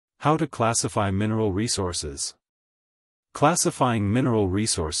How to classify mineral resources. Classifying mineral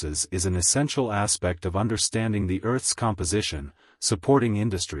resources is an essential aspect of understanding the Earth's composition, supporting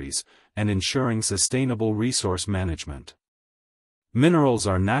industries, and ensuring sustainable resource management. Minerals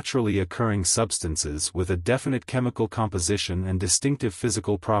are naturally occurring substances with a definite chemical composition and distinctive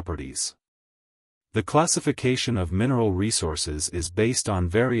physical properties. The classification of mineral resources is based on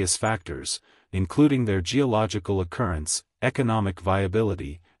various factors, including their geological occurrence, economic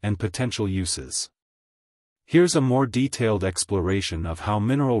viability, and potential uses. Here's a more detailed exploration of how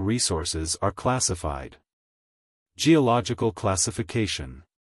mineral resources are classified. Geological classification.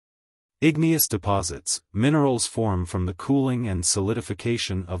 Igneous deposits. Minerals form from the cooling and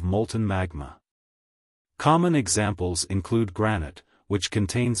solidification of molten magma. Common examples include granite, which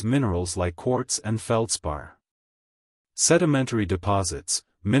contains minerals like quartz and feldspar. Sedimentary deposits.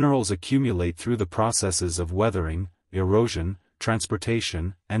 Minerals accumulate through the processes of weathering, erosion,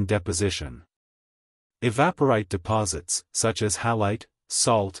 transportation, and deposition. Evaporite deposits, such as halite,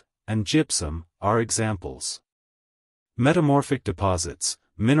 salt, and gypsum, are examples. Metamorphic deposits.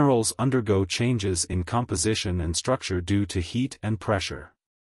 Minerals undergo changes in composition and structure due to heat and pressure.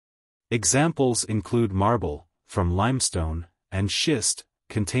 Examples include marble, from limestone, and schist,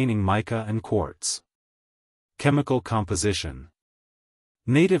 containing mica and quartz. Chemical composition.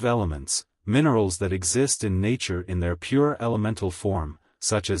 Native elements. Minerals that exist in nature in their pure elemental form,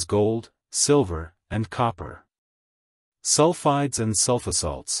 such as gold, silver, and copper. Sulfides and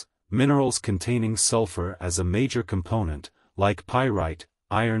sulfosalts. Minerals containing sulfur as a major component, like pyrite,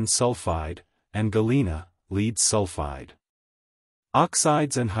 iron sulfide, and galena, lead sulfide.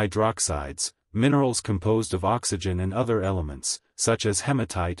 Oxides and hydroxides. Minerals composed of oxygen and other elements, such as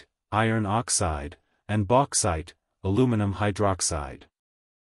hematite, iron oxide, and bauxite, aluminum hydroxide.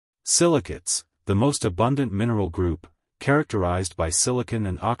 Silicates, the most abundant mineral group, characterized by silicon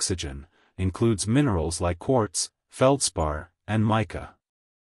and oxygen, includes minerals like quartz, feldspar, and mica.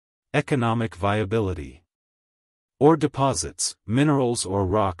 Economic viability. Ore deposits, minerals or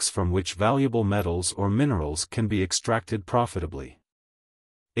rocks from which valuable metals or minerals can be extracted profitably.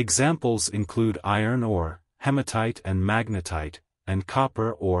 Examples include iron ore, hematite and magnetite, and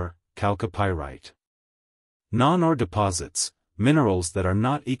copper ore, chalcopyrite. Non-ore deposits, minerals that are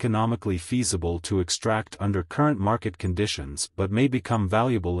not economically feasible to extract under current market conditions but may become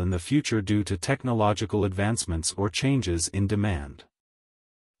valuable in the future due to technological advancements or changes in demand.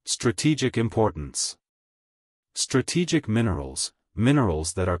 Strategic importance. Strategic minerals,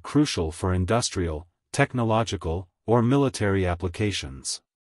 minerals that are crucial for industrial, technological, or military applications.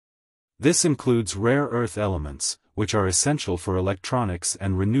 This includes rare earth elements, which are essential for electronics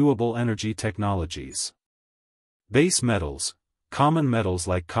and renewable energy technologies. Base metals, common metals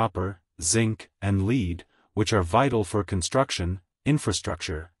like copper, zinc, and lead, which are vital for construction,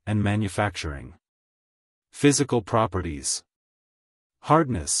 infrastructure, and manufacturing. Physical properties.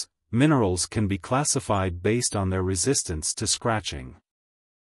 Hardness. Minerals can be classified based on their resistance to scratching.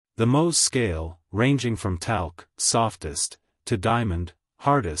 The Mohs scale, ranging from talc, softest, to diamond,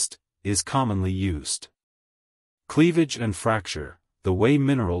 hardest, is commonly used. Cleavage and fracture. The way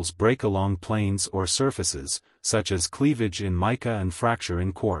minerals break along planes or surfaces, such as cleavage in mica and fracture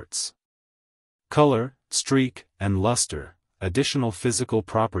in quartz. Color, streak, and luster, additional physical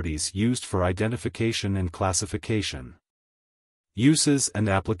properties used for identification and classification. Uses and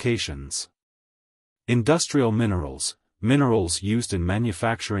applications. Industrial minerals, minerals used in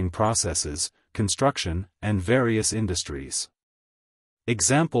manufacturing processes, construction, and various industries.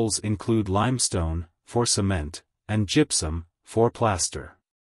 Examples include limestone, for cement, and gypsum, for plaster.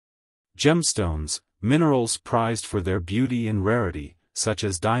 Gemstones, minerals prized for their beauty and rarity, such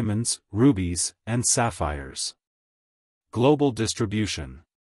as diamonds, rubies, and sapphires. Global distribution.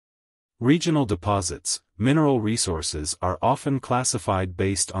 Regional deposits. Mineral resources are often classified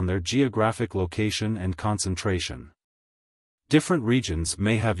based on their geographic location and concentration. Different regions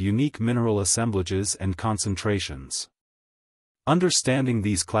may have unique mineral assemblages and concentrations. Understanding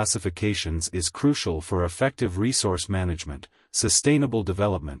these classifications is crucial for effective resource management, sustainable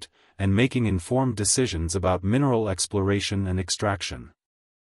development, and making informed decisions about mineral exploration and extraction.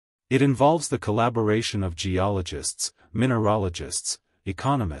 It involves the collaboration of geologists, mineralogists,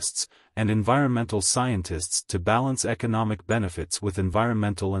 economists, and environmental scientists to balance economic benefits with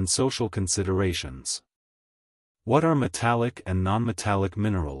environmental and social considerations. What are metallic and nonmetallic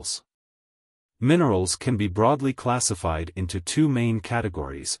minerals? Minerals can be broadly classified into two main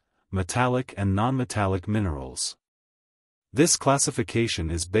categories, metallic and nonmetallic minerals. This classification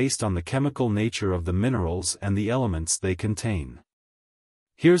is based on the chemical nature of the minerals and the elements they contain.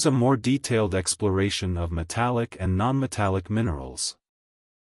 Here's a more detailed exploration of metallic and nonmetallic minerals.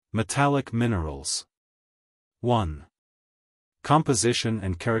 Metallic minerals. 1. Composition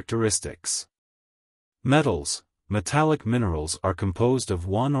and characteristics. Metals. Metallic minerals are composed of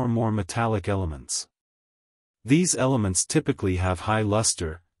one or more metallic elements. These elements typically have high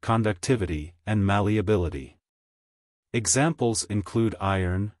luster, conductivity, and malleability. Examples include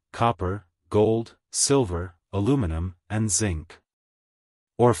iron, copper, gold, silver, aluminum, and zinc.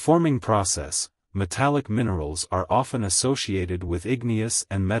 Ore forming process. Metallic minerals are often associated with igneous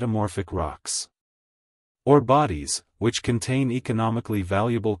and metamorphic rocks. Ore bodies, which contain economically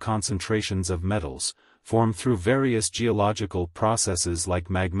valuable concentrations of metals, form through various geological processes like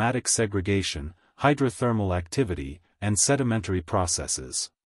magmatic segregation, hydrothermal activity, and sedimentary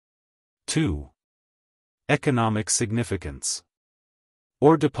processes. 2. Economic significance.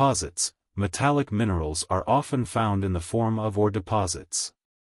 Ore deposits. Metallic minerals are often found in the form of ore deposits.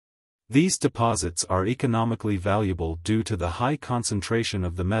 These deposits are economically valuable due to the high concentration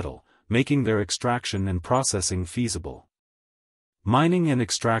of the metal, making their extraction and processing feasible. Mining and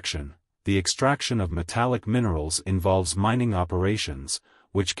extraction. The extraction of metallic minerals involves mining operations,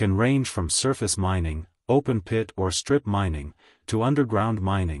 which can range from surface mining, open pit or strip mining, to underground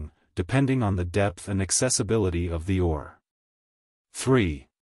mining, depending on the depth and accessibility of the ore. 3.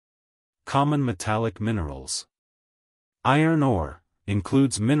 Common metallic minerals. Iron ore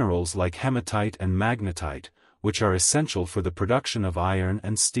includes minerals like hematite and magnetite, which are essential for the production of iron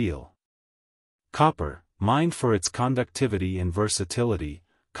and steel. Copper, mined for its conductivity and versatility,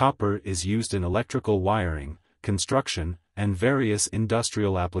 copper is used in electrical wiring, construction, and various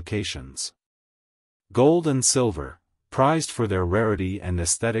industrial applications. Gold and silver, prized for their rarity and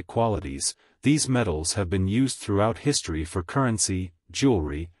aesthetic qualities, these metals have been used throughout history for currency,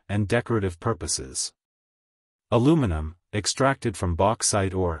 jewelry, and decorative purposes. Aluminum, extracted from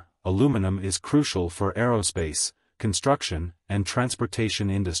bauxite ore, aluminum is crucial for aerospace, construction, and transportation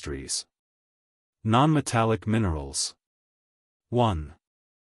industries. Non-metallic minerals. 1.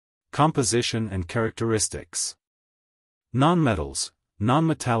 Composition and characteristics. Nonmetals.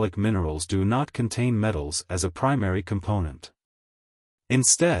 Non-metallic minerals do not contain metals as a primary component.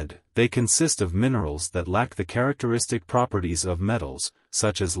 Instead, they consist of minerals that lack the characteristic properties of metals,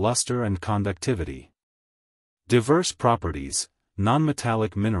 such as luster and conductivity. Diverse properties.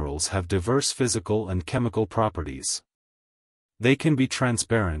 Non-metallic minerals have diverse physical and chemical properties. They can be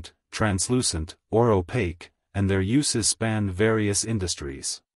transparent, translucent, or opaque, and their uses span various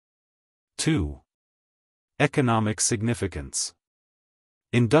industries. 2. Economic significance.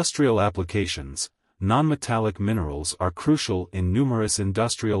 Industrial applications. Non-metallic minerals are crucial in numerous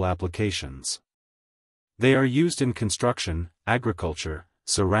industrial applications. They are used in construction, agriculture,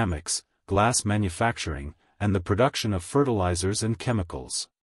 ceramics, glass manufacturing, and the production of fertilizers and chemicals.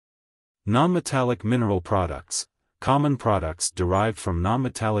 Non-metallic mineral products. Common products derived from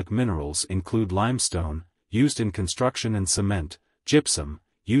non-metallic minerals include limestone, used in construction and cement, gypsum,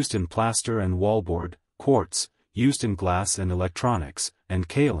 used in plaster and wallboard, quartz, used in glass and electronics, and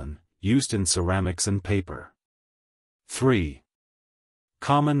kaolin, used in ceramics and paper. 3.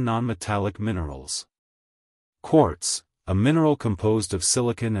 Common non-metallic minerals. Quartz, a mineral composed of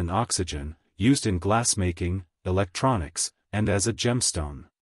silicon and oxygen, used in glassmaking, electronics, and as a gemstone.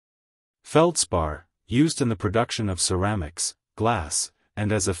 Feldspar, used in the production of ceramics, glass,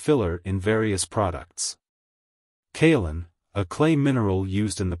 and as a filler in various products. Kaolin, a clay mineral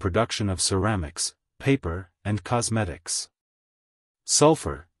used in the production of ceramics, paper, and cosmetics.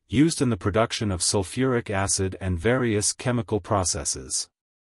 Sulfur, used in the production of sulfuric acid and various chemical processes.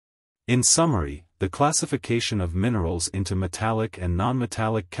 In summary, the classification of minerals into metallic and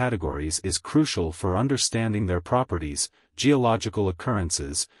non-metallic categories is crucial for understanding their properties, geological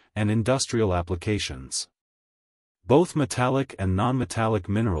occurrences, and industrial applications. Both metallic and non-metallic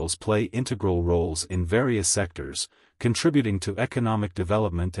minerals play integral roles in various sectors, contributing to economic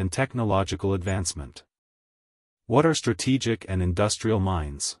development and technological advancement. What are strategic and industrial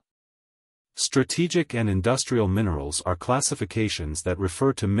mines? Strategic and industrial minerals are classifications that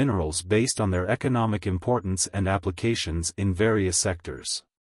refer to minerals based on their economic importance and applications in various sectors.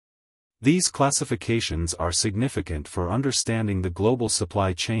 These classifications are significant for understanding the global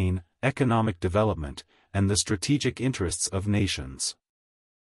supply chain, economic development, and the strategic interests of nations.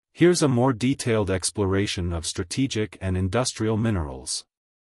 Here's a more detailed exploration of strategic and industrial minerals.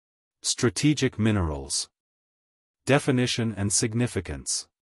 Strategic minerals. Definition and significance.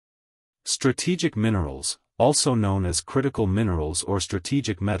 Strategic minerals, also known as critical minerals or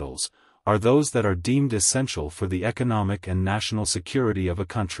strategic metals, are those that are deemed essential for the economic and national security of a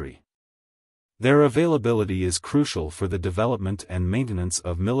country. Their availability is crucial for the development and maintenance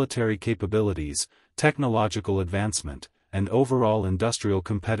of military capabilities, technological advancement, and overall industrial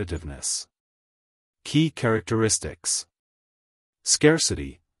competitiveness. Key characteristics.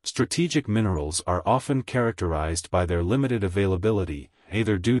 Scarcity. Strategic minerals are often characterized by their limited availability,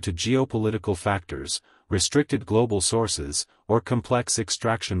 either due to geopolitical factors, restricted global sources, or complex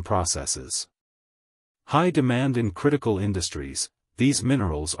extraction processes. High demand in critical industries. These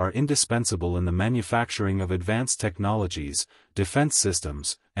minerals are indispensable in the manufacturing of advanced technologies, defense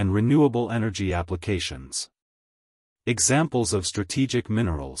systems, and renewable energy applications. Examples of strategic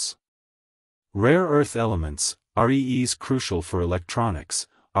minerals. Rare earth elements, REEs crucial for electronics.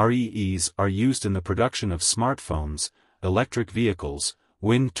 REEs are used in the production of smartphones, electric vehicles,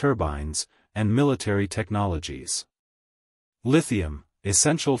 wind turbines, and military technologies. Lithium,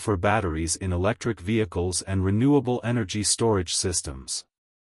 essential for batteries in electric vehicles and renewable energy storage systems.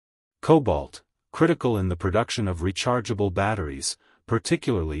 Cobalt, critical in the production of rechargeable batteries,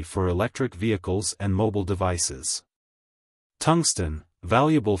 particularly for electric vehicles and mobile devices. Tungsten,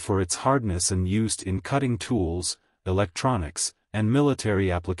 valuable for its hardness and used in cutting tools, electronics, and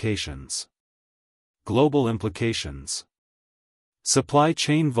military applications. Global implications. Supply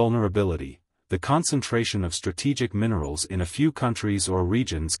chain vulnerability. The concentration of strategic minerals in a few countries or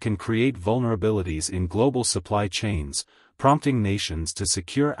regions can create vulnerabilities in global supply chains, prompting nations to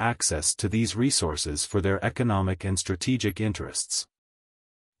secure access to these resources for their economic and strategic interests.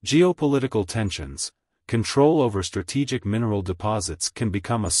 Geopolitical tensions. Control over strategic mineral deposits can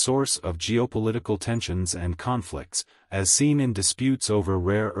become a source of geopolitical tensions and conflicts, as seen in disputes over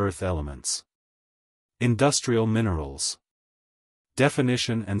rare earth elements. Industrial minerals.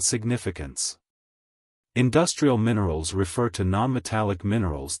 Definition and significance. Industrial minerals refer to non-metallic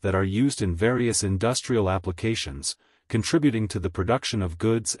minerals that are used in various industrial applications, contributing to the production of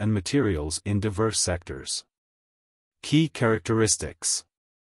goods and materials in diverse sectors. Key characteristics.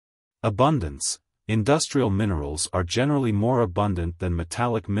 Abundance. Industrial minerals are generally more abundant than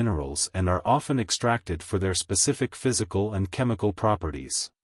metallic minerals and are often extracted for their specific physical and chemical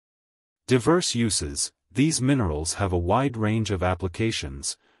properties. Diverse uses. These minerals have a wide range of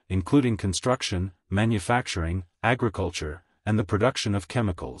applications, including construction, manufacturing, agriculture, and the production of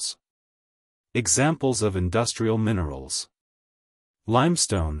chemicals. Examples of industrial minerals.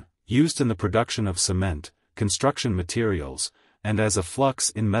 Limestone, used in the production of cement, construction materials, and as a flux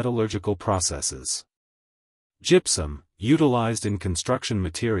in metallurgical processes. Gypsum, utilized in construction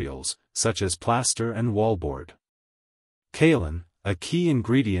materials, such as plaster and wallboard. Kaolin, a key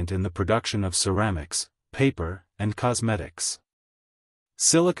ingredient in the production of ceramics, paper, and cosmetics.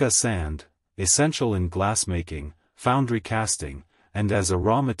 Silica sand, essential in glassmaking, foundry casting, and as a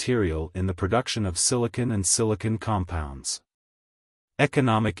raw material in the production of silicon and silicon compounds.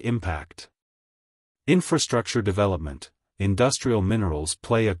 Economic impact. Infrastructure development. Industrial minerals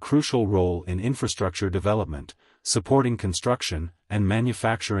play a crucial role in infrastructure development, supporting construction and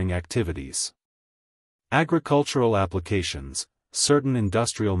manufacturing activities. Agricultural applications. Certain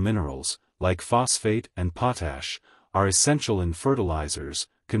industrial minerals, like phosphate and potash, are essential in fertilizers,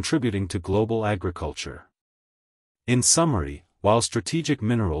 contributing to global agriculture. In summary, while strategic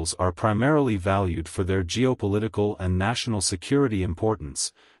minerals are primarily valued for their geopolitical and national security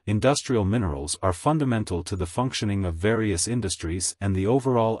importance, industrial minerals are fundamental to the functioning of various industries and the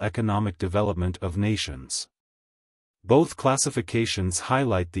overall economic development of nations. Both classifications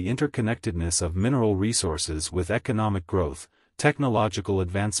highlight the interconnectedness of mineral resources with economic growth, technological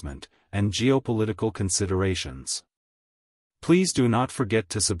advancement, and geopolitical considerations. Please do not forget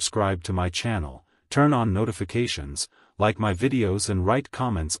to subscribe to my channel, turn on notifications, like my videos and write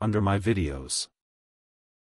comments under my videos.